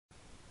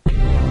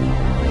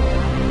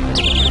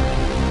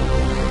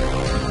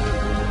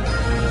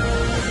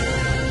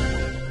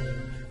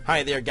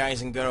Hi there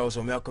guys and girls,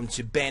 and welcome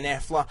to Ben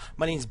Ephla.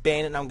 My name's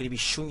Ben and I'm going to be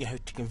showing you how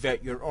to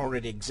convert your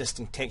already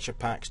existing texture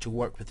packs to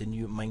work with the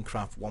new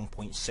Minecraft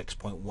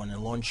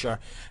 1.6.1 launcher.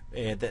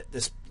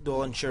 The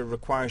launcher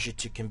requires you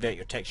to convert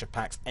your texture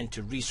packs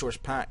into resource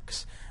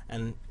packs,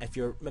 and if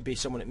you're maybe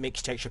someone that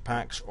makes texture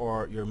packs,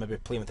 or you're maybe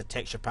playing with a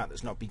texture pack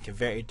that's not been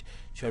converted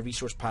to a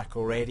resource pack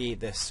already,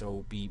 this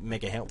will be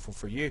mega helpful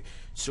for you.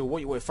 So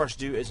what you want to first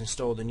do is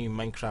install the new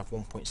Minecraft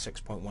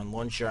 1.6.1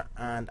 launcher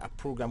and a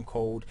program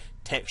called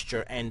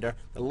Texture Ender.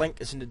 The link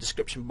is in the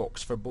description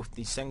box for both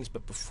these things,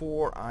 but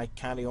before I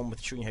carry on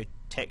with showing you how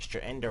Texture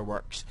Ender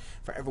works,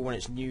 for everyone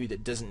that's new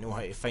that doesn't know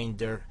how to find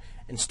their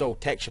installed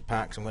texture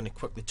packs, I'm going to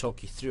quickly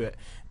talk you through it.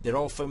 They're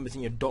all found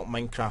within your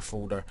 .minecraft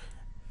folder.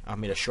 I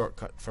made a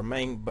shortcut for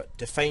mine, but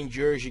to find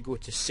yours you go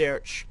to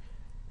search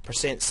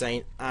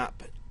 %,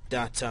 app,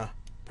 data,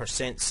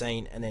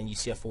 %, and then you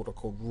see a folder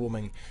called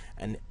roaming,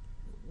 and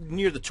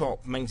near the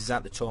top, mine is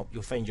at the top,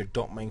 you'll find your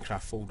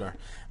 .minecraft folder,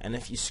 and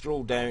if you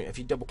scroll down, if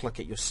you double click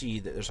it, you'll see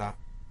that there's a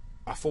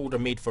folder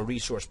made for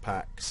resource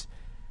packs,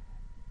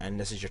 and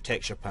this is your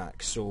texture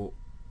pack. So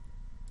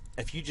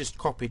if you just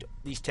copied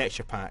these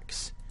texture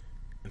packs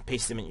and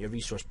paste them into your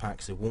resource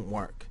packs, it won't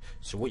work.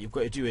 So what you've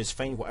got to do is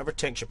find whatever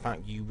texture pack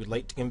you would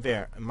like to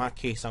convert. In my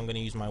case, I'm going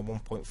to use my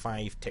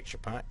 1.5 texture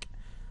pack.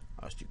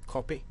 I'll just do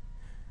copy,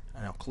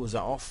 and I'll close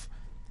that off,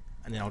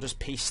 and then I'll just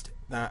paste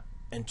that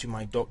into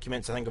my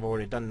documents. I think I've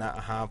already done that.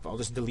 I have. I'll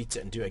just delete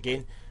it and do it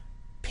again.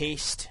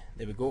 Paste.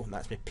 There we go.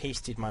 That's me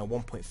pasted my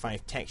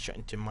 1.5 texture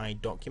into my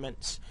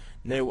documents.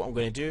 Now what I'm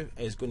going to do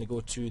is going to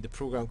go to the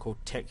program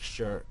called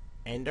Texture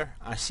Ender.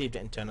 I saved it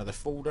into another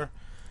folder.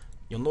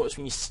 You'll notice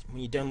when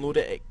you download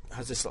it, it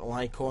has this little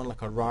icon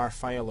like a RAR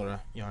file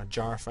or a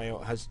jar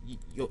file. It has.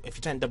 If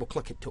you try and double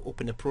click it to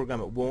open the program,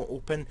 it won't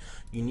open.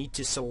 You need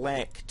to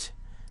select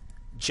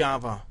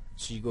Java.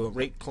 So you go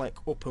right click,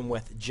 open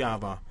with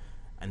Java,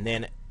 and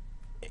then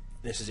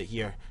this is it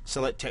here.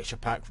 Select texture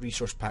pack,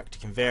 resource pack to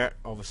convert.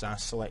 Obviously I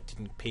selected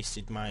and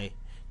pasted my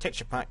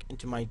texture pack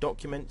into my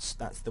documents.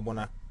 That's the one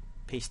I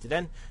pasted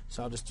in.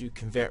 So I'll just do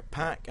convert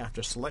pack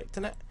after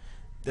selecting it.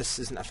 This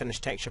isn't a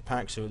finished texture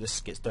pack, so this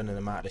gets done in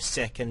a matter of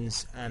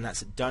seconds, and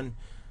that's it done.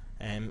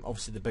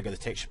 Obviously the bigger the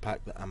texture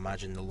pack, I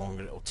imagine the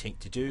longer it will take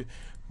to do.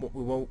 What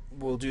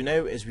we'll do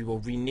now is we will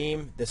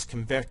rename this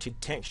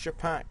converted texture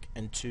pack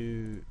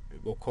into,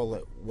 we'll call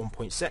it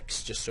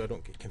 1.6, just so I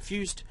don't get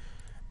confused.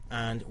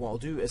 And what I'll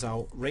do is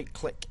I'll right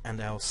click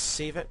and I'll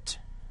save it.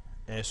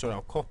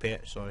 I'll copy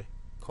it.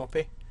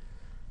 Copy.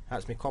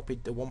 That's me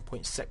copied the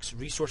 1.6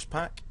 resource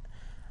pack.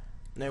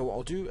 Now what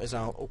I'll do is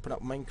I'll open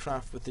up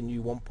Minecraft with the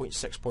new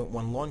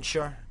 1.6.1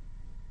 launcher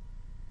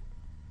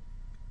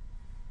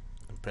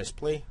and press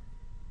play.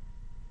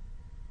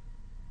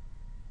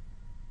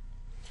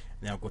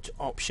 Now I'll go to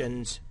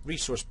options,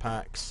 resource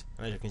packs,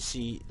 and as you can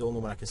see, the only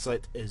one I can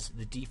select is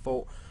the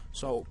default.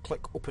 So I'll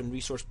click open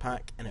resource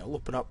pack, and it'll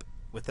open up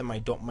within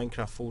my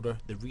 .minecraft folder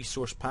the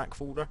resource pack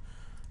folder.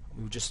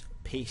 We'll just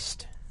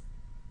paste,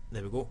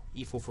 there we go,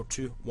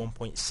 E442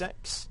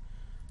 1.6,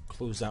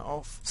 close that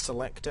off,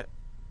 select it,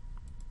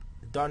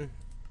 done,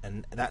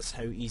 and that's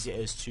how easy it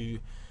is to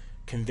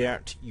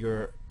convert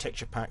your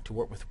texture pack to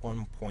work with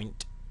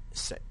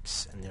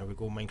 1.6. And there we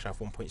go, Minecraft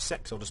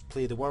 1.6. I'll just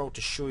play the world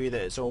to show you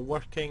that it's all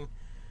working.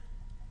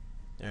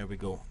 There we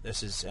go,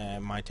 this is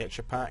my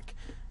texture pack,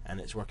 and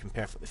it's working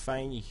perfectly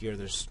fine. You hear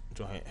there's, I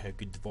don't know how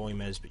good the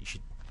volume is, but you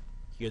should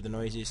hear the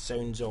noises,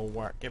 sounds all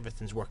work,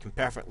 everything's working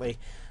perfectly,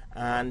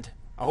 and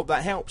I hope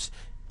that helps.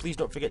 Please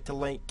don't forget to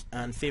like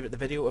and favourite the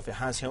video if it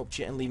has helped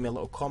you, and leave me a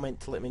little comment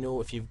to let me know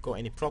if you've got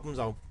any problems.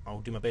 I'll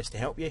do my best to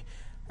help you.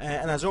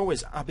 And as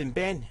always, I've been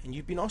Ben, and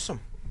you've been awesome.